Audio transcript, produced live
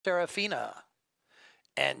Seraphina.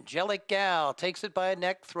 Angelic Gal takes it by a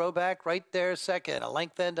neck, throwback right there second. A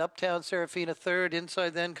length end, Uptown Seraphina third.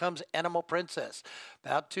 Inside then comes Animal Princess.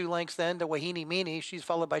 About 2 lengths then to Wahini Meanie. She's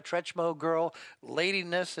followed by Tretchmo Girl.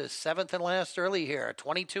 Ladiness is seventh and last early here.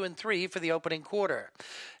 22-3 for the opening quarter.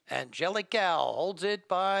 Angelic Gal holds it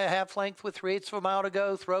by a half length with 3/8 of a mile to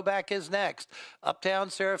go. Throwback is next. Uptown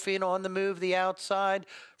Seraphina on the move, the outside.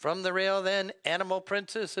 From the rail then, Animal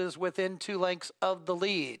Princess is within 2 lengths of the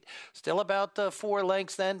lead. Still about 4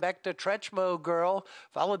 lengths then, back to Tretchmo Girl,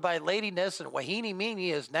 followed by Ladiness, and Wahini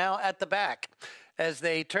Meanie is now at the back. As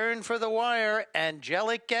they turn for the wire,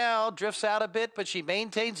 Angelic Gal drifts out a bit, but she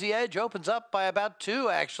maintains the edge, opens up by about 2,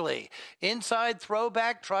 actually. Inside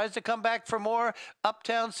Throwback tries to come back for more.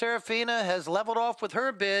 Uptown Seraphina has leveled off with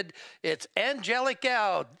her bid. It's Angelic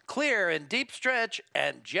Gal, clear and deep stretch,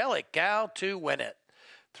 Angelic Gal to win it.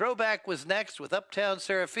 Throwback was next with Uptown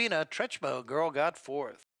Seraphina. Tretchmo Girl got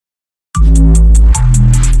fourth.